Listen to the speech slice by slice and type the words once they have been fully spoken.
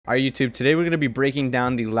Our YouTube, today we're going to be breaking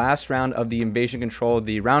down the last round of the Invasion Control,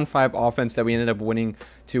 the round 5 offense that we ended up winning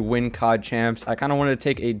to win CoD Champs. I kind of wanted to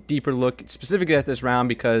take a deeper look specifically at this round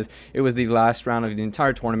because it was the last round of the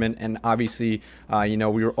entire tournament, and obviously, we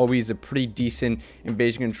were always a pretty decent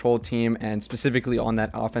Invasion Control team, and specifically on that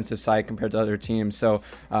offensive side compared to other teams. So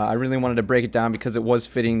I really wanted to break it down because it was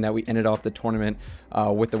fitting that we ended off the tournament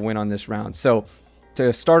with a win on this round. So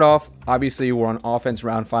to start off, obviously we're on offense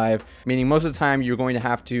round 5, meaning most of the time you're going to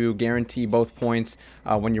have to guarantee both points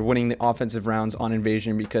when you're winning the offensive rounds on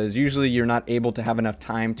Invasion, because usually you're not able to have enough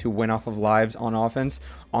time to win off of lives on offense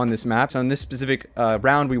on this map. So in this specific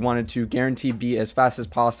round, we wanted to guarantee B as fast as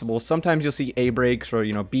possible. Sometimes you'll see A breaks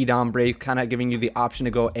or B dom break, kind of giving you the option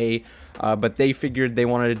to go A, but they figured they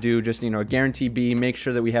wanted to do just guarantee B, make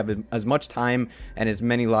sure that we have as much time and as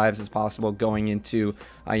many lives as possible going into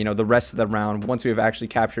the rest of the round once we've actually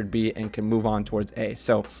captured B and can move on towards A.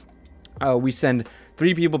 So we send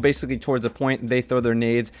 3 people basically towards a point, they throw their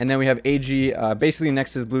nades, and then we have AG basically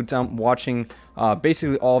next to his blue dump watching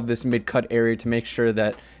basically all of this mid-cut area to make sure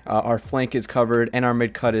that our flank is covered and our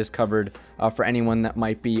mid-cut is covered for anyone that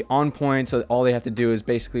might be on point. So all they have to do is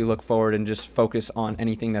basically look forward and just focus on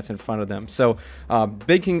anything that's in front of them. So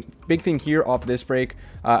big thing here off this break,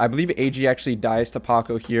 I believe AG actually dies to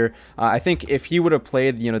Paco here. I think if he would have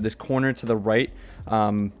played this corner to the right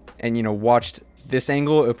and watched this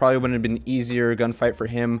angle, it probably would have been an easier gunfight for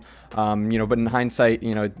him. But in hindsight,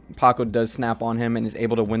 Paco does snap on him and is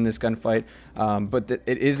able to win this gunfight. But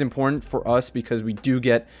it is important for us because we do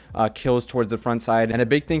get kills towards the front side. And a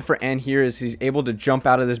big thing for N here is he's able to jump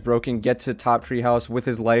out of this broken, get to top treehouse with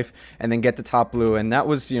his life, and then get to top blue. And that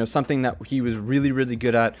was something that he was really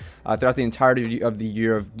good at throughout the entirety of the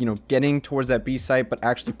year, of getting towards that B site, but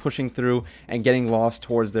actually pushing through and getting lost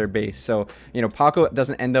towards their base. So Paco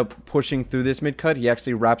doesn't end up pushing through this mid cut. He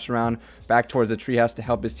actually wraps around back towards the treehouse to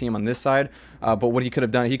help his team on this side. But what he could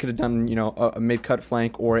have done, a mid-cut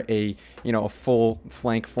flank or a full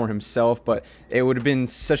flank for himself. But it would have been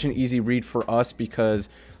such an easy read for us because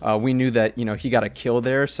we knew that he got a kill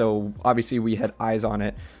there. So obviously we had eyes on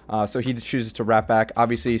it. So he chooses to wrap back.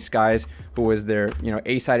 Obviously Skies, who was their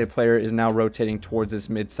A-sided player, is now rotating towards this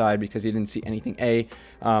mid side because he didn't see anything A.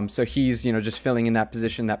 So he's just filling in that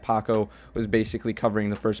position that Paco was basically covering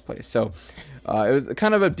in the first place. So it was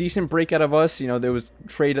kind of a decent break out of us. There was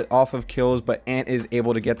trade off of kills, but Ant is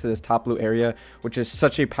able to get to this top blue area, which is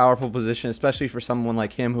such a powerful position, especially for someone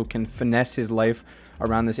like him who can finesse his life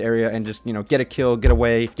around this area and just get a kill, get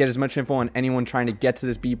away, get as much info on anyone trying to get to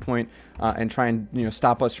this B point and try and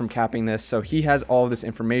stop us from capping this. So he has all of this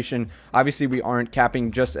information. Obviously we aren't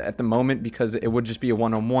capping just at the moment because it would just be a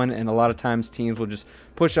one-on-one, and a lot of times teams will just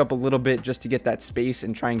push up a little bit just to get that space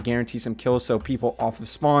and try and guarantee some kills so people off the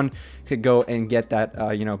spawn could go and get that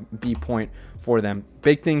B point for them.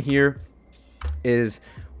 Big thing here is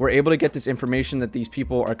we're able to get this information that these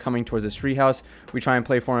people are coming towards this treehouse. We try and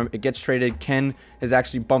play for him. It gets traded. Ken has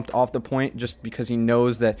actually bumped off the point just because he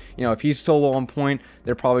knows that if he's solo on point,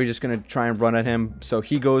 they're probably just going to try and run at him. So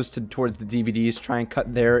he goes towards the DVDs, try and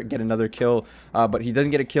cut there, get another kill. But he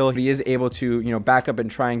doesn't get a kill. He is able to back up and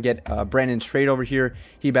try and get Brandon straight over here.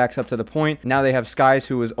 He backs up to the point. Now they have Skies,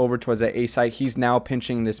 who is over towards that A side. He's now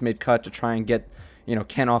pinching this mid cut to try and get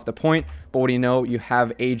Ken off the point. But what do you know, you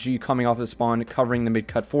have AG coming off the spawn covering the mid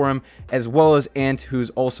cut for him, as well as Ant, who's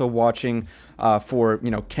also watching for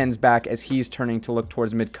Ken's back as he's turning to look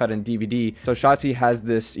towards mid cut and DVD. So Shotzi has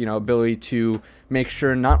this ability to make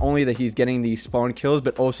sure not only that he's getting these spawn kills,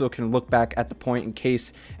 but also can look back at the point in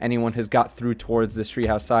case anyone has got through towards this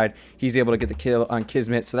treehouse side. He's able to get the kill on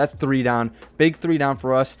Kismet. So that's 3 down, big 3 down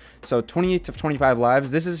for us. So 28 to 25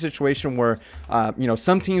 lives. This is a situation where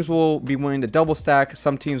some teams will be willing to double stack,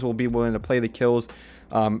 some teams will be willing to play the kills.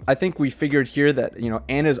 I think we figured here that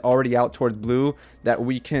Anna's already out towards blue, that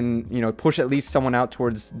we can push at least someone out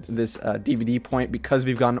towards this DVD point because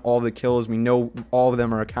we've gotten all the kills. We know all of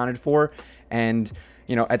them are accounted for, and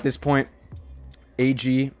at this point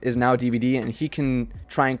AG is now DVD, and he can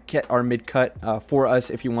try and get our mid cut for us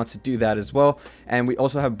if he wants to do that as well. And we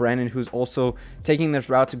also have Brandon, who's also taking this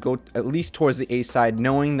route to go at least towards the A side,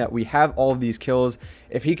 knowing that we have all of these kills.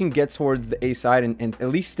 If he can get towards the A side and at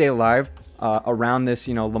least stay alive around this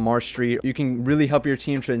Lamar Street, you can really help your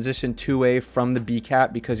team transition 2A from the B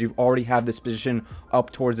cap because you've already have this position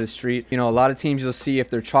up towards the street. A lot of teams you'll see, if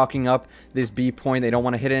they're chalking up this B point, they don't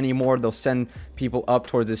want to hit it anymore, they'll send people up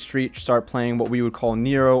towards the street, start playing what we would call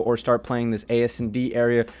Nero, or start playing this AS and D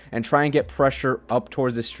area and try and get pressure up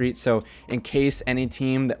towards the street. So in case any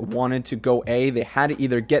team that wanted to go A, they had to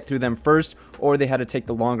either get through them first or they had to take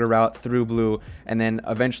the longer route through blue and then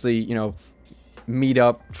eventually meet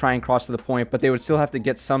up, try and cross to the point, but they would still have to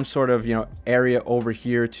get some sort of, you know, area over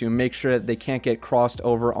here to make sure that they can't get crossed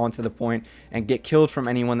over onto the point and get killed from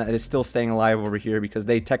anyone that is still staying alive over here, because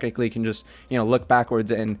they technically can just, you know, look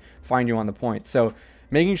backwards and find you on the point. So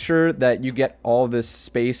making sure that you get all this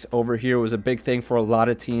space over here was a big thing for a lot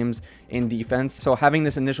of teams in defense. So having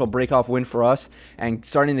this initial breakoff win for us and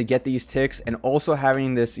starting to get these ticks, and also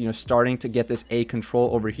having this, you know, starting to get this A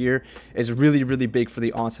control over here is really, really big for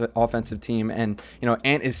the offensive team. And, you know,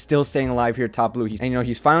 Ant is still staying alive here top blue. And, you know,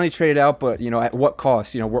 he's finally traded out, but, you know, at what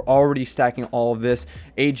cost? You know, we're already stacking all of this.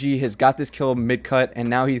 AG has got this kill mid-cut, and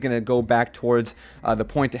now he's going to go back towards the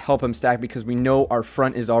point to help him stack, because we know our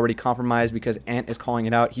front is already compromised because Ant is calling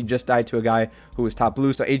it out. He just died to a guy who was top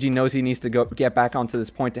blue, so AG knows he needs to go get back onto this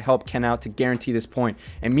point to help Ken out to guarantee this point.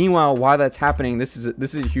 And meanwhile, while that's happening, this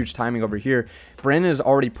is a huge timing over here. Brandon is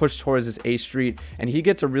already pushed towards this A street, and he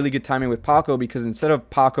gets a really good timing with Paco, because instead of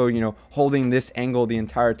Paco, you know, holding this angle the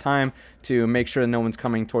entire time to make sure that no one's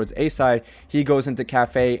coming towards A side, he goes into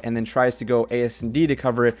Cafe and then tries to go AS and D to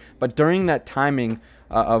cover it. But during that timing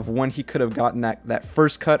of when he could have gotten that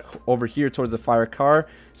first cut over here towards the fire car,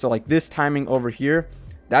 so like this timing over here,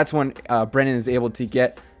 that's when Brennan is able to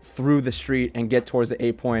get through the street and get towards the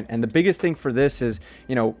A point. And the biggest thing for this is,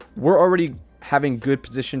 you know, we're already having good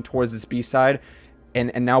position towards this B side,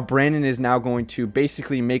 and now Brandon is now going to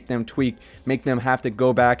basically make them tweak, make them have to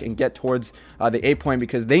go back and get towards the A point,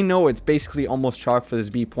 because they know it's basically almost chalk for this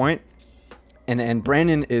B point. And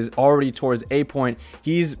Brandon is already towards A point.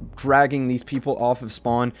 He's dragging these people off of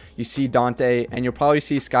spawn. You see Dante, and you'll probably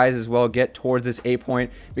see Skies as well get towards this A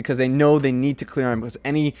point, because they know they need to clear him, because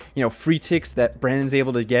any, you know, free ticks that Brandon's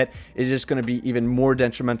able to get is just going to be even more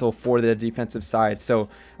detrimental for the defensive side. So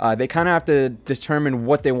they kind of have to determine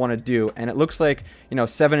what they want to do, and it looks like, you know,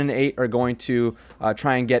 7 and 8 are going to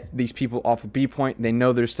try and get these people off of B point. They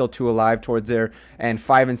know there's still 2 alive towards there, and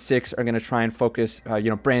 5 and 6 are going to try and focus, you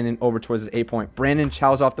know, Brandon over towards this A point. Brandon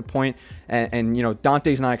chows off the point, and you know,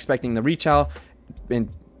 Dante's not expecting the rechow, and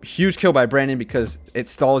huge kill by Brandon because it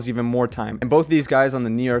stalls even more time. And both these guys on the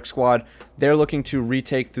New York squad, they're looking to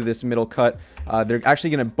retake through this middle cut. They're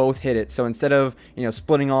actually going to both hit it. So instead of, you know,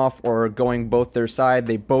 splitting off or going both their side,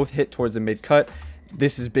 they both hit towards the mid cut.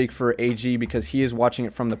 This is big for AG because he is watching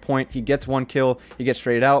it from the point. He gets 1 kill, he gets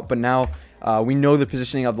traded out, but now we know the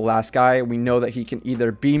positioning of the last guy. We know that he can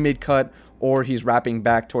either be mid cut or he's wrapping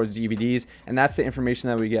back towards DVDs, and that's the information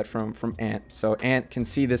that we get from Ant. So Ant can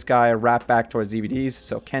see this guy wrap back towards DVDs,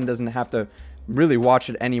 so Ken doesn't have to really watch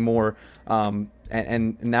it anymore.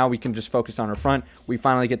 And now we can just focus on our front. We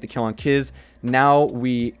finally get the kill on Kiz. Now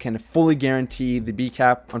we can fully guarantee the B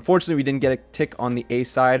cap. Unfortunately, we didn't get a tick on the A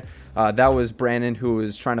side. That was Brandon, who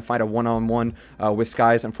was trying to find a one-on-one with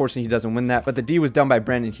Skies. Unfortunately, he doesn't win that. But the D was done by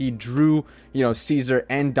Brandon. He drew, you know, Caesar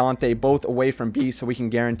and Dante both away from B, so we can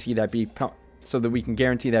guarantee that B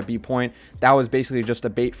point. That was basically just a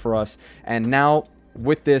bait for us. And now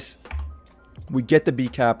with this, we get the B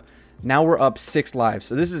cap. Now we're up 6 lives.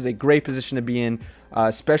 So this is a great position to be in,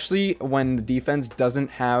 especially when the defense doesn't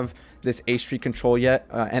have this A street control yet,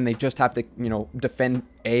 and they just have to, you know, defend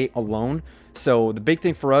A alone. So the big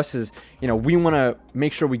thing for us is, you know, we want to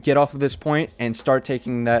make sure we get off of this point and start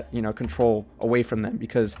taking that, you know, control away from them,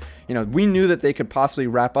 because, you know, we knew that they could possibly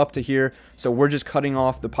wrap up to here. So we're just cutting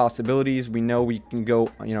off the possibilities. We know we can go,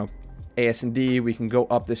 you know, AS and D, we can go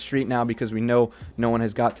up the street now because we know no one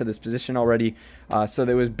has got to this position already. So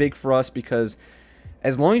that was big for us, because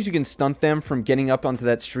as long as you can stunt them from getting up onto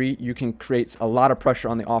that street, you can create a lot of pressure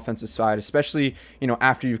on the offensive side, especially, you know,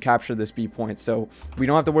 after you've captured this B point. So we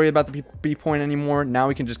don't have to worry about the B point anymore. Now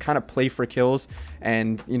we can just kind of play for kills.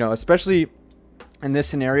 And, you know, especially in this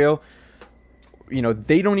scenario, you know,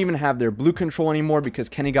 they don't even have their blue control anymore because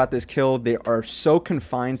Kenny got this kill. They are so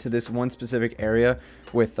confined to this one specific area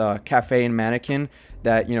with Cafe and Mannequin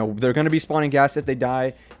that, you know, they're going to be spawning gas if they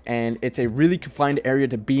die, and it's a really confined area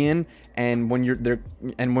to be in. And when you're there,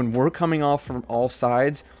 and when we're coming off from all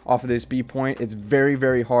sides off of this B point, it's very,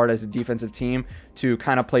 very hard as a defensive team to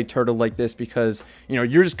kind of play turtle like this, because, you know,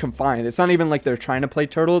 you're just confined. It's not even like they're trying to play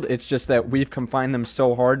turtled, it's just that we've confined them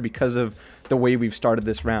so hard because of the way we've started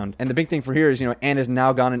this round. And the big thing for here is, you know, Ant has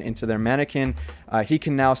now gone into their Mannequin. He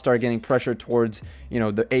can now start getting pressure towards, you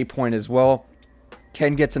know, the A point as well.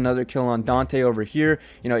 Ken gets another kill on Dante over here.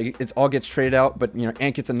 You know, it's all gets traded out, but, you know,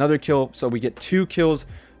 Ant gets another kill, so we get 2 kills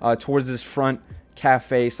towards this front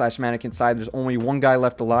Cafe / Mannequin side. There's only 1 guy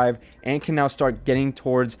left alive. Ant can now start getting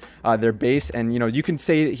towards their base, and, you know, you can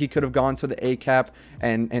say that he could have gone to the A cap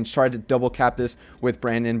and tried to double cap this with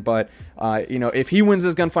Brandon, but you know, if he wins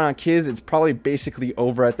this gunfight on Kiz, it's probably basically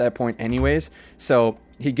over at that point anyways. So,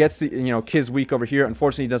 he gets the, you know, Kiz weak over here.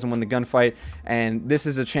 Unfortunately, he doesn't win the gunfight, and this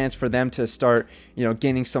is a chance for them to start, you know,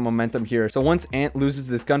 gaining some momentum here. So once Ant loses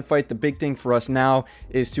this gunfight, the big thing for us now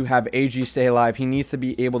is to have AG stay alive. He needs to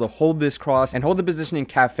be able to hold this cross and hold the position in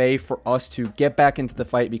Cafe for us to get back into the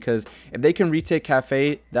fight, because if they can retake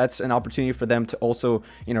Cafe, that's an opportunity for them to also,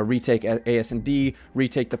 you know, retake AS and D,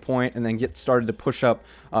 retake the point, and then get started to push up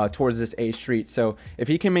towards this A street. So if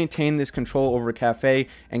he can maintain this control over Cafe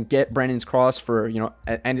and get Brandon's cross for, you know,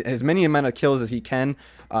 and as many amount of kills as he can,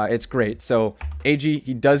 it's great. So AG,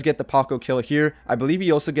 he does get the Paco kill here. I believe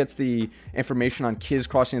he also gets the information on Kiz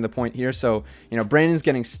crossing the point here. So, you know, Brandon's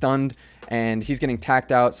getting stunned and he's getting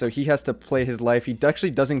tacked out, so he has to play his life. He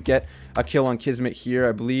actually doesn't get a kill on Kismet here.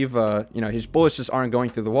 I believe, you know, his bullets just aren't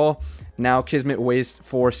going through the wall. Now Kismet waits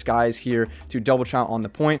for Skies here to double shot on the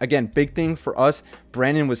point. Again, big thing for us,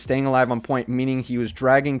 Brandon was staying alive on point, meaning he was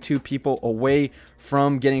dragging 2 people away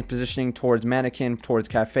from getting positioning towards Mannequin, towards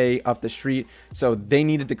Cafe, up the street. So they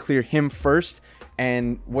needed to clear him first.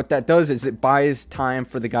 And what that does is it buys time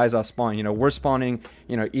for the guys off spawn. You know, we're spawning,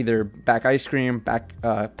 you know, either back Ice Cream, back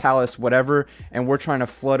Palace, whatever, and we're trying to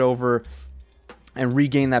flood over and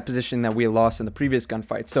regain that position that we lost in the previous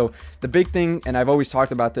gunfight. So the big thing, and I've always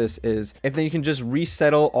talked about this, is if they can just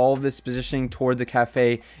resettle all of this positioning towards the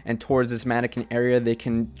Cafe and towards this Mannequin area, they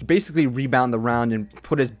can basically rebound the round and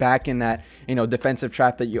put us back in that, you know, defensive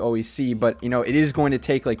trap that you always see. But, you know, it is going to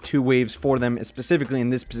take like 2 waves for them, specifically in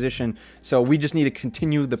this position. So we just need to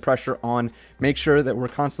continue the pressure on, make sure that we're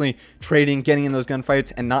constantly trading, getting in those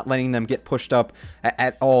gunfights, and not letting them get pushed up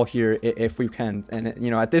at all here if we can. And,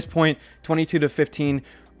 you know, at this point, 22 to 15,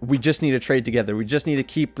 we just need to trade together. We just need to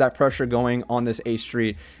keep that pressure going on this A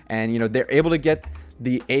street. And, you know, they're able to get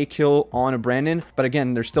the A kill on a Brandon, but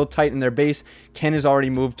again, they're still tight in their base. Ken has already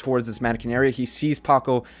moved towards this Mannequin area. He sees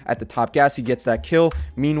Paco at the top gas. He gets that kill.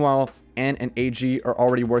 Meanwhile, Ant and AG are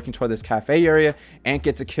already working toward this Cafe area. Ant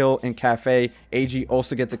gets a kill in Cafe. AG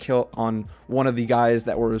also gets a kill on one of the guys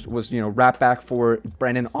that was you know, wrapped back for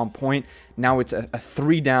Brandon on point. Now it's a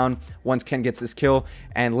 3 down once Ken gets this kill.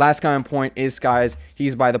 And last guy on point is Skies.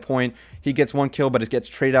 He's by the point. He gets 1 kill, but it gets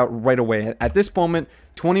traded out right away. At this moment,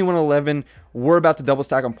 21-11. We're about to double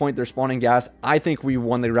stack on point. They're spawning gas. I think we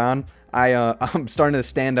won the round. I'm starting to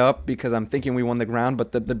stand up because I'm thinking we won the ground,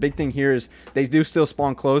 but the big thing here is they do still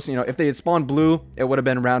spawn close. You know, if they had spawned blue, it would have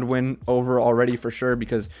been round win over already for sure,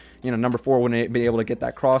 because, you know, number 4 wouldn't be able to get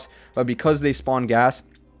that cross. But because they spawn gas,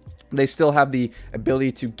 they still have the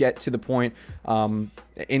ability to get to the point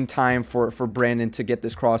in time for Brandon to get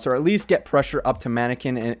this cross, or at least get pressure up to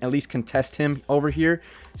Mannequin and at least contest him over here.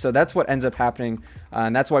 So that's what ends up happening,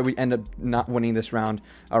 and that's why we end up not winning this round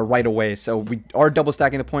right away. So we are double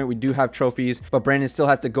stacking the point. We do have trophies, but Brandon still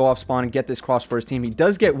has to go off spawn and get this cross for his team. He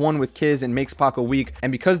does get 1 with Kiz and makes Paco weak,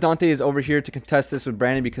 and because Dante is over here to contest this with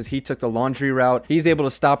Brandon because he took the laundry route, he's able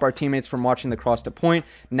to stop our teammates from watching the cross to point.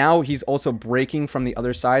 Now he's also breaking from the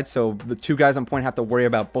other side, so the 2 guys on point have to worry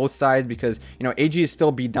about both sides, because, you know, AG is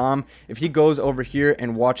still B-Dom. If he goes over here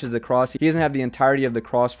and watches the cross, he doesn't have the entirety of the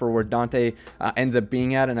cross for where Dante ends up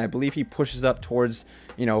being at, and I believe he pushes up towards,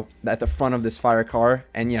 you know, at the front of this fire car.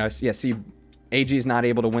 And, you know, yeah, see, AG is not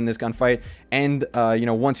able to win this gunfight, and you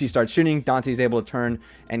know, once he starts shooting, Dante's able to turn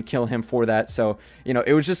and kill him for that. So, you know,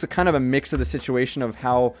 it was just a kind of a mix of the situation of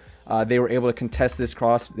how they were able to contest this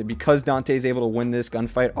cross. Because Dante is able to win this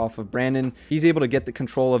gunfight off of Brandon, he's able to get the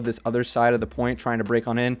control of this other side of the point, trying to break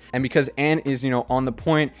on in. And because Ant is, you know, on the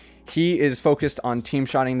point, he is focused on team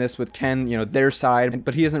shotting this with Ken, you know, their side,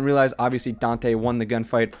 but he doesn't realize obviously Dante won the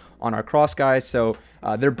gunfight on our cross guys. So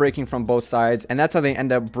they're breaking from both sides, and that's how they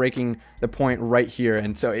end up breaking the point right here.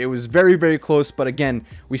 And so it was very, very close, but again,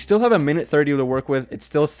 we still have a minute 30 to work with. It's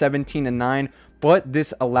still 17-9, but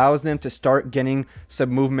this allows them to start getting some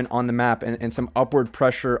movement on the map and some upward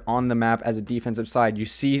pressure on the map as a defensive side. You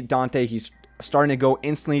see Dante, he's starting to go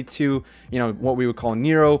instantly to, you know, what we would call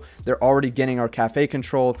Nero. They're already getting our Cafe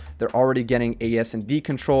control, they're already getting AS and D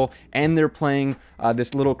control, and they're playing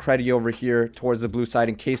this little creddy over here towards the blue side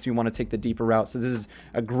in case we want to take the deeper route. So this is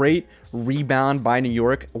a great rebound by New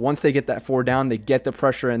York. Once they get that 4 down, they get the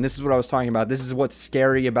pressure, and this is what I was talking about. This is what's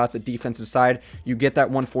scary about the defensive side. You get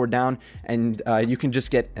that 1-4 down, and you can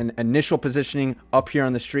just get an initial positioning up here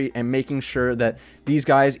on the street and making sure that these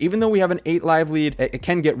guys, even though we have an 8 live lead, it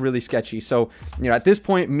can get really sketchy. So, you know, at this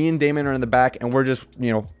point, me and Damon are in the back, and we're just,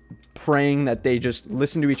 you know, praying that they just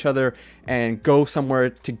listen to each other and go somewhere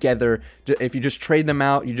together. If you just trade them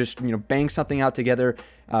out, you just, you know, bang something out together,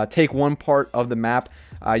 take one part of the map,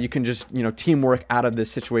 you can just, you know, teamwork out of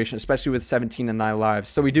this situation, especially with 17 and 9 lives.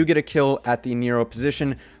 So we do get a kill at the Nero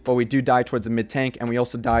position, but we do die towards the mid tank, and we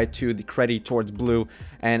also die to the Creddy towards blue.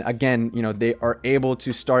 And again, you know, they are able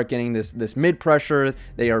to start getting this mid pressure.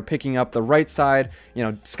 They are picking up the right side. You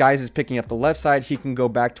know, Skies is picking up the left side. He can go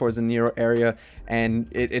back towards the Nero area, and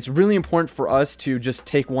it's really important for us to just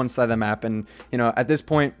take one side of the map. And you know, at this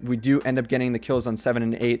point, we do end up getting the kills on 7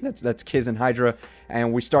 and 8. That's Kiz and Hydra,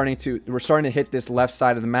 and we're starting to hit this left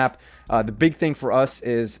side of the map. The big thing for us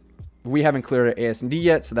is we haven't cleared our AS&D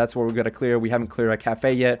yet, so that's where we've got to clear. We haven't cleared our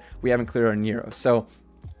Cafe yet. We haven't cleared our Nero. So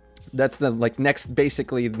that's the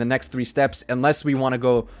basically the next 3 steps, unless we want to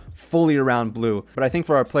go fully around blue. But I think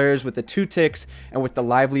for our players with the 2 ticks and with the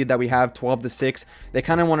live lead that we have 12-6, they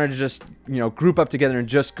kind of want to just, you know, group up together and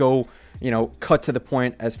just go, you know, cut to the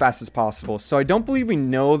point as fast as possible. So I don't believe we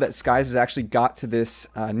know that Skies has actually got to this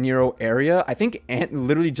Nero area. I think Ant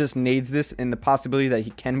literally just nades this in the possibility that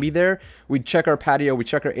he can be there. We check our patio, we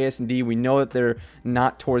check our AS&D, we know that they're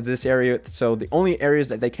not towards this area. So the only areas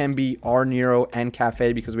that they can be are Nero and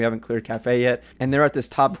Cafe, because we haven't cleared Cafe yet. And they're at this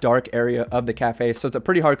top dark area of the Cafe. So it's a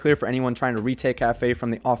pretty hard clear for anyone trying to retake Cafe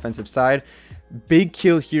from the offensive side. Big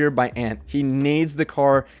kill here by Ant. He nades the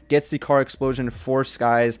car, gets the car explosion for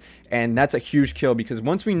Skies, and that's a huge kill, because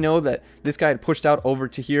once we know that this guy had pushed out over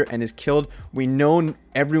to here and is killed, we know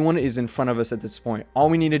everyone is in front of us at this point. All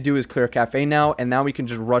we need to do is clear Cafe now, and now we can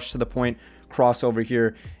just rush to the point, cross over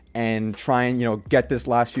here, and try and, you know, get this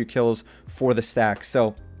last few kills for the stack.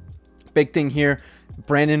 So big thing here,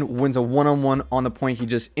 Brandon wins a one-on-one on the point. He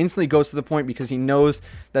just instantly goes to the point because he knows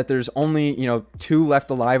that there's only, you know, 2 left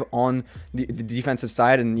alive on the defensive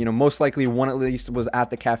side, and, you know, most likely one at least was at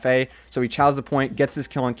the Cafe. So he chows the point, gets his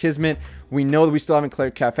kill on Kismet. We know that we still haven't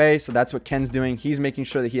cleared Cafe, so that's what Ken's doing. He's making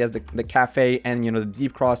sure that he has the Cafe and, you know, the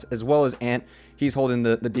deep cross, as well as Ant. He's holding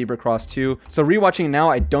the deeper cross too. So rewatching now,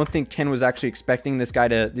 I don't think Ken was actually expecting this guy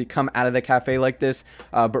to come out of the Cafe like this.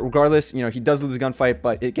 But regardless, you know, he does lose the gunfight,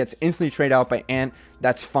 but it gets instantly traded out by Ant.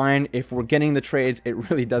 That's fine. If we're getting the trades, it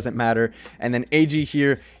really doesn't matter. And then AG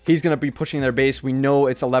here, he's going to be pushing their base. We know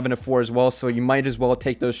it's 11-4 as well, so you might as well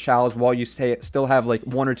take those chows while you still have like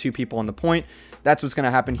 1 or 2 people on the point. That's what's going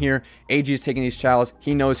to happen here. AG is taking these chows.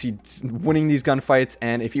 He knows he's winning these gunfights,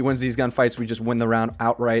 and if he wins these gunfights, we just win the round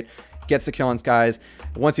outright. Gets the kill on Skies.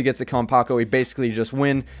 Once he gets the kill on Paco, we basically just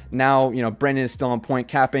win. Now, you know, Brendan is still on point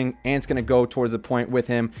capping. Ant's going to go towards the point with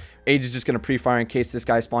him. AG is just going to pre-fire in case this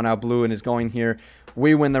guy spawn out blue and is going here.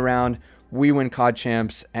 We win the round. We win CoD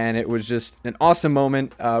Champs, and it was just an awesome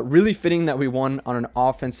moment. Really fitting that we won on an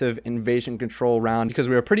offensive invasion control round, because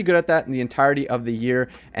we were pretty good at that in the entirety of the year,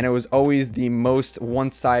 and it was always the most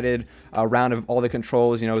one-sided round of all the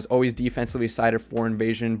controls. You know, it was always defensively sided for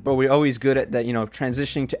invasion, but we're always good at that, you know,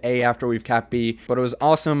 transitioning to A after we've capped B. But it was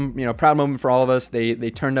awesome, you know, proud moment for all of us. They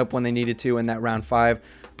turned up when they needed to in that round 5.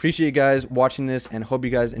 Appreciate you guys watching this, and hope you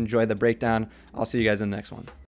guys enjoy the breakdown. I'll see you guys in the next one.